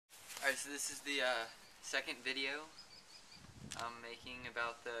Alright, so this is the second video I'm making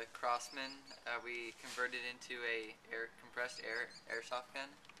about the Crosman. We converted into a compressed airsoft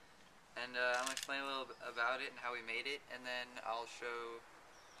gun, and I'm going to explain a little bit about it and how we made it, and then I'll show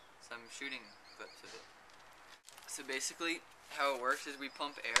some shooting clips of it. So basically how it works is we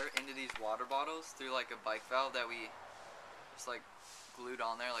pump air into these water bottles through like a bike valve that we just like glued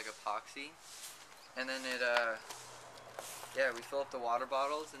on there like epoxy, and then it we fill up the water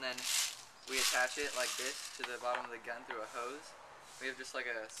bottles, and then we attach it like this to the bottom of the gun through a hose. We have just like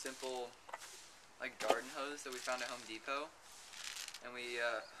a simple like garden hose that we found at Home Depot, and we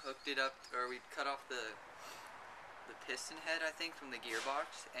hooked it up, or we cut off the piston head, I think, from the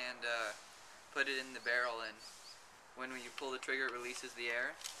gearbox, and put it in the barrel, and when you pull the trigger it releases the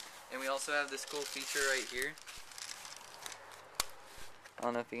air. And we also have this cool feature right here. I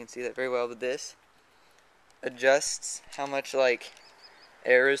don't know if you can see that very well, but this adjusts how much like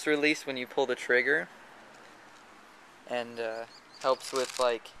air is released when you pull the trigger, and helps with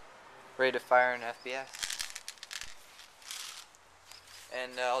like rate of fire and FPS.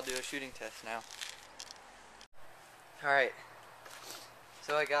 And I'll do a shooting test now. Alright,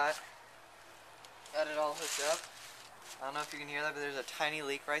 so I got it all hooked up. I don't know if you can hear that, but there's a tiny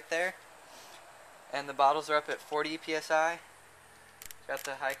leak right there. And the bottles are up at 40 psi. Got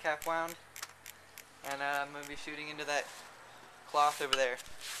the high cap wound. And I'm going to be shooting into that cloth over there.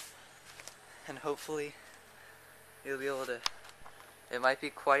 And hopefully you'll be able to... It might be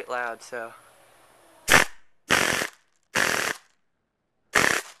quite loud, so...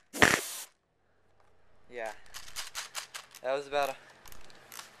 Yeah. That was about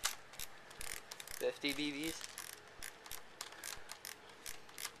 50 BBs.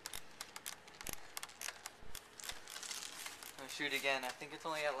 I'm gonna shoot again. I think it's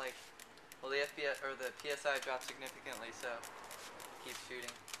only at like... Well, the FPS or the PSI dropped significantly, so keep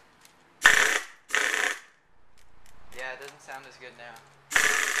shooting. Yeah, it doesn't sound as good now.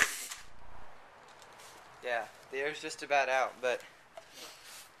 Yeah, the air's just about out, but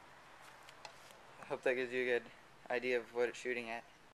I hope that gives you a good idea of what it's shooting at.